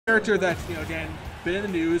character that's, you know, again, been in the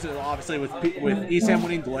news, obviously with ESAM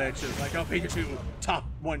winning Glitch. It was like, oh, Pikachu, top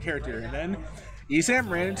 1 character. And then ESAM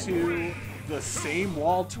ran into the same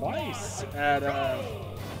wall twice at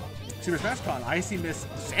Super Smash Con. Icy Miss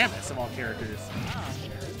Samus of all characters.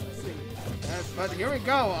 But here we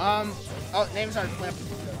go. Oh, names are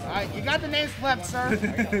flipped. You got the names flipped, sir.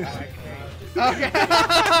 Okay.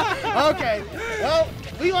 Okay. Well,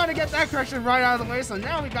 we want to get that correction right out of the way, so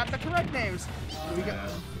now we got the correct names.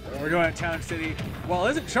 We're going to Town City. Well,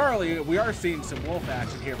 isn't Charlie? We are seeing some Wolf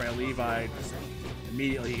action here by Levi. Just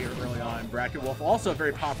immediately here early on. Bracket Wolf, also a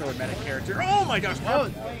very popular meta character. Oh my gosh!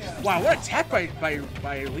 Wow, what attack by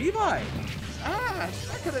Levi! Ah,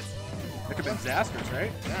 that could have been disastrous,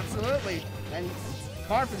 right? Absolutely. And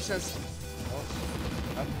Karp is just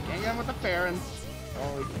getting in with the fair and.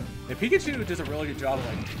 And Pikachu does a really good job of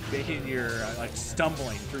like making your like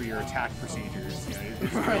stumbling through your attack procedures. You know,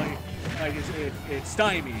 it's really like it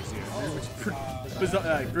stymies you.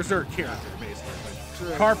 It's berserk character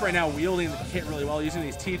basically. Karp right now wielding the kit really well, using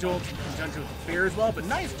these T-jolts in conjunction with the fair as well. But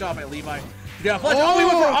nice job by Levi. Yeah, oh, he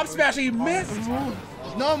went for up smash. He missed.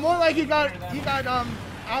 No, more like he got out-timed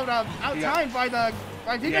by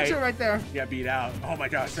Pikachu right there. Yeah, beat out. Oh my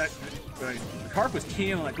gosh, that. Karp was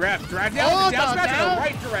keen on the grab, drag down, down smash in the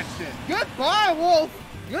right direction. Goodbye, Wolf.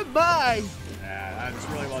 Goodbye. Yeah, that's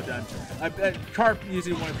really well done. I bet Karp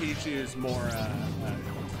using one of Pikachu's more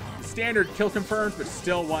standard kill confirms, but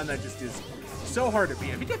still one that just is so hard to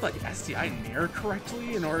beat. If you get like STI Nair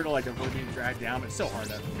correctly in order to like avoid being dragged down, it's so hard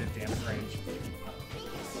to hit damage range.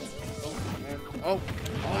 Oh,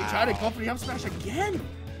 he tried to go for the up smash again.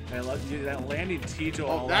 I love that landing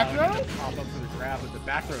T-jolt back throw? to pop up for the grab, but the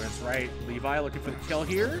back throw is right. Levi looking for the kill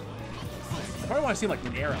here. You probably want to see him like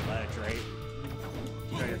nair a ledge, right?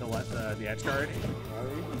 Try to get the edge guard.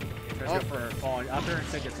 Tries to go for falling up there,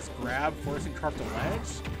 instead gets this grab, forcing Karp to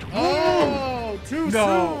ledge. Oh, too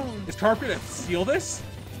soon. Is Karp gonna steal this?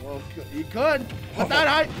 Well, he could. But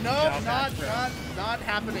not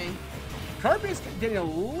happening. Karp is getting a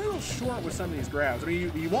little short with some of these grabs. I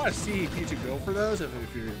mean, you want to see Pikachu go for those if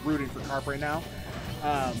you're rooting for Karp right now.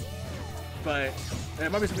 But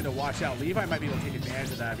it might be something to watch out. Levi might be able to take advantage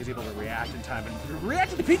of that if he's able to react in time. And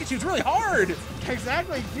reacting to Pikachu is really hard!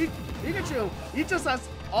 Exactly. Pikachu, he just has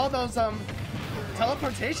all those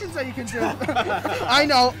teleportations that you can do. I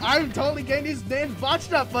know, I'm totally getting these names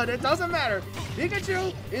botched up, but it doesn't matter.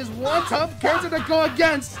 Pikachu is one tough character to go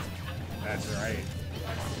against. That's right.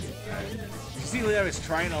 You see Levi was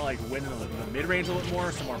trying to like win the mid-range a little more,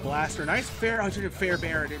 some more blaster. Nice fair, fair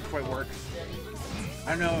bear, it didn't quite work.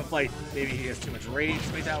 I don't know if like maybe he has too much rage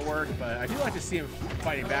to make that work, but I do like to see him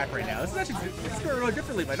fighting back right now. This is actually going really good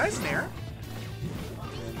for Levi. Nice snare.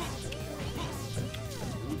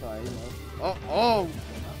 Oh,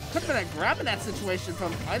 could have been a grab in that situation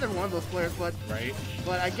from either one of those players, but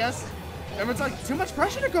I guess everyone's like too much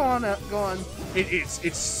pressure to go on.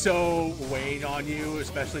 It's so weighing on you,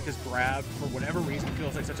 especially because grab for whatever reason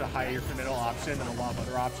feels like such a higher for middle option than a lot of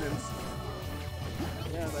other options.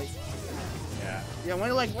 Yeah,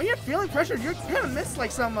 when you're feeling pressure, you're gonna miss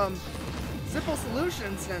like some simple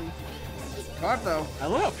solutions. And Karp though, I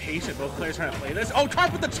love how patient both players are trying to play this. Oh,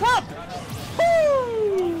 Karp with the trump!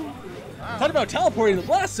 Woo! Wow. Talk about teleporting to the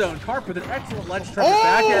blast zone. Karp with an excellent ledge trump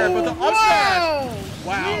back air, but the up smash.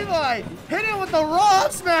 Wow! Levi hit it with the raw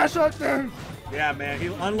up smash up there. Yeah, man, he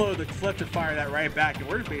unloaded the clip to fire that right back, and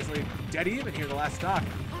we're basically dead even here the last stock.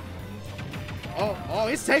 Oh,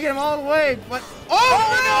 he's taking him all the way, but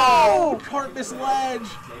oh no! Karp this ledge.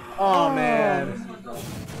 Oh man!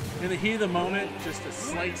 In the heat of the moment, just a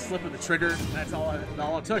slight slip of the trigger. And that's all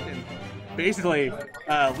it took, and basically,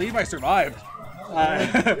 Levi survived.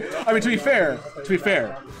 I mean, to be fair,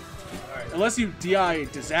 unless you DI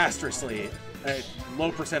disastrously at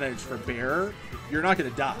low percentage for bear, you're not gonna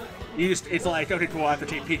die. It's like, okay, cool, I have to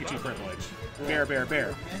take Pikachu privilege. Bear.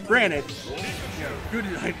 Granted, good,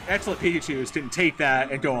 excellent Pikachus didn't take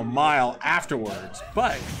that and go a mile afterwards,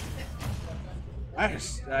 but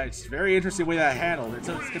it's very interesting the way that handled. It's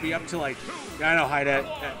gonna be up to like, I don't know, I don't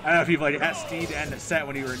know if you've like SD'd to end the set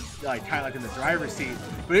when you were like kind of like in the driver's seat,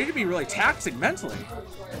 but it could be really taxing mentally. All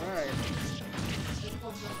right.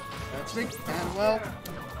 That's big, and well,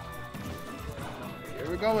 here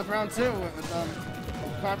we go with round two with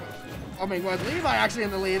I mean, with Levi actually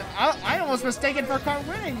in the lead, I almost mistaken for Karp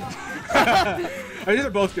winning. I mean, these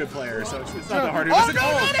are both good players, so it's not the harder. Oh, no,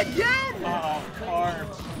 not again! Oh, Karp.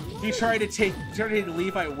 He tried to take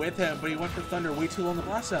Levi with him, but he went for Thunder way too low in the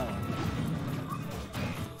blast zone.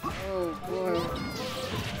 Oh, boy.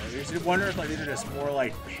 I just wonder if like, these are just more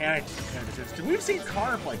like panic decisions. We've seen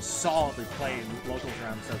Karp like solidly play in locals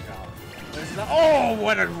around SoCal. Oh,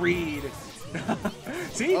 what a read!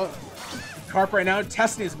 See? Karp right now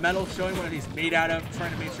testing his metal, showing what he's made out of,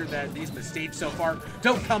 trying to make sure that these mistakes so far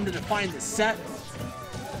don't come to define the set.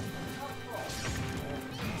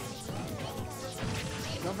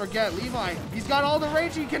 Don't forget, Levi, he's got all the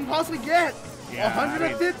rage he can possibly get. Yeah,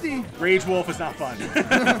 150. I mean, Rage Wolf is not fun.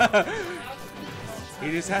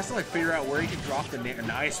 He just has to like figure out where he can drop the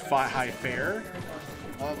nice high fair.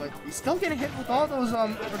 Oh, but he's still getting hit with all those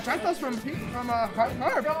projectiles from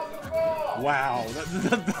Karp. Wow,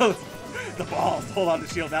 the balls hold on the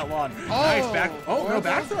shield that long. Oh, nice back. Oh, no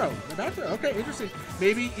back throw. No back throw. Okay, interesting.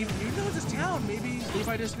 Maybe even though it's his town, maybe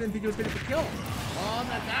Levi just didn't think he was going to kill. Oh,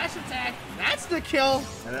 the dash attack. That's the kill.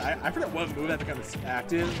 And I forget what move that becomes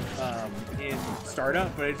active in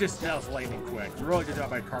startup, but that was lightning quick. Really good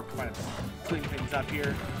job by Karp to kind of clean things up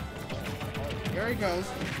here. Here he goes.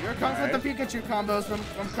 Here comes with the Pikachu combos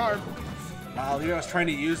from Karp. Levi was trying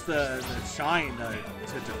to use the shine to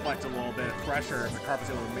deflect a little bit of pressure, but Karp was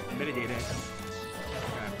able to mitigate it.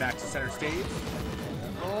 Back to center stage.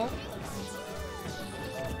 Oh.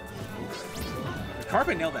 Karp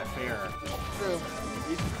nailed that fair. True.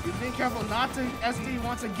 He's being careful not to SD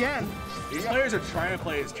once again. These players are trying to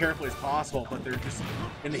play as carefully as possible, but they're just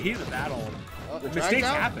in the heat of the battle. The mistakes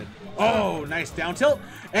happen. Oh, nice down tilt.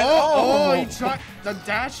 And he tried the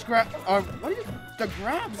dash grab, or what is the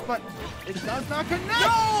grabs, but it does not connect.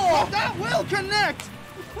 No, that will connect.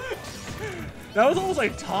 That was almost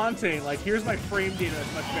like taunting. Like, here's my frame data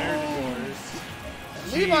that's much better than yours.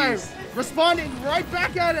 Levi responding right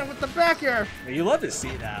back at him with the back air. Yeah, you love to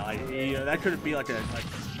see that. Like, that could be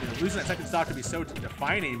losing that second stock could be so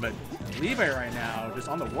defining, but Levi right now just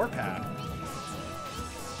on the warpath.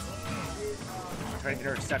 Trying to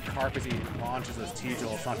intercept Karp as he launches those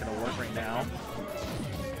T-Jewels. It's not going to work right now.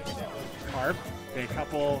 Karp, a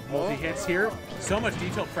couple multi-hits here. So much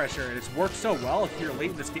detail pressure, and it's worked so well here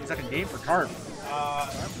late in this second game for Karp.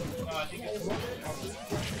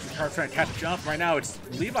 Karp's trying to catch a jump. Right now, it's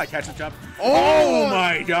Levi catching a jump. Oh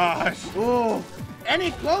my gosh! Oh,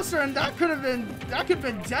 any closer, and that could have been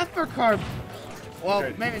death for Karp.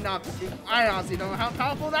 Well, maybe not. I honestly don't know how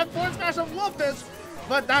powerful that forward smash of Wolf is.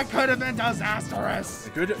 But that could have been disastrous.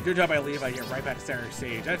 Good job by Levi here, right back to center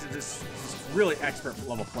stage. That's just really expert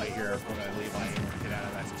level play here for Levi to get out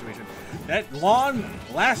of that situation. That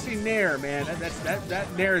long-lasting nair, man. That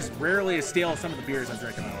nair is rarely as stale as some of the beers I'm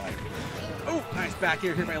drinking in my life. Oh, nice back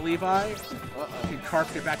here by Levi. Can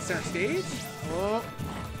Karp get back to center stage?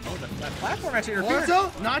 That platform actually interfered.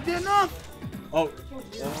 Not good enough. Oh,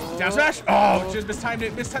 down smash. Oh, just mistimed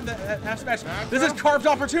it. Mistimed the half smash. This is Karp's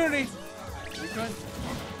opportunity.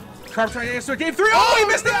 Karp trying to get to a game 3. Oh, he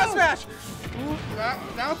missed the down smash!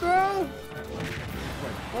 Down throw!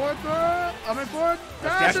 Forward throw! Forward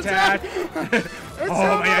dash attack!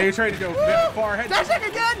 Oh my god, you're trying to go far ahead. Dash attack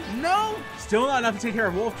again! No! Still not enough to take care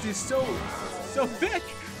of Wolf because he's so thick.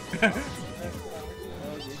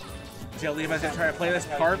 See how Levi's gonna try to play this.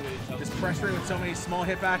 Karp just pressuring with so many small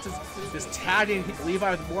hitbacks, just tagging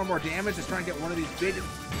Levi with more and more damage, just trying to get one of these big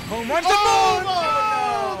home runs.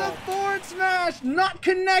 The forward smash not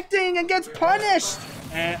connecting and gets punished.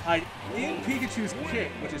 And in Pikachu's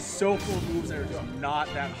kit, which is so full of moves that are just not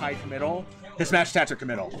that high committal, his smash attacks are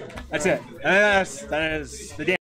committal. That's it. And that is the game.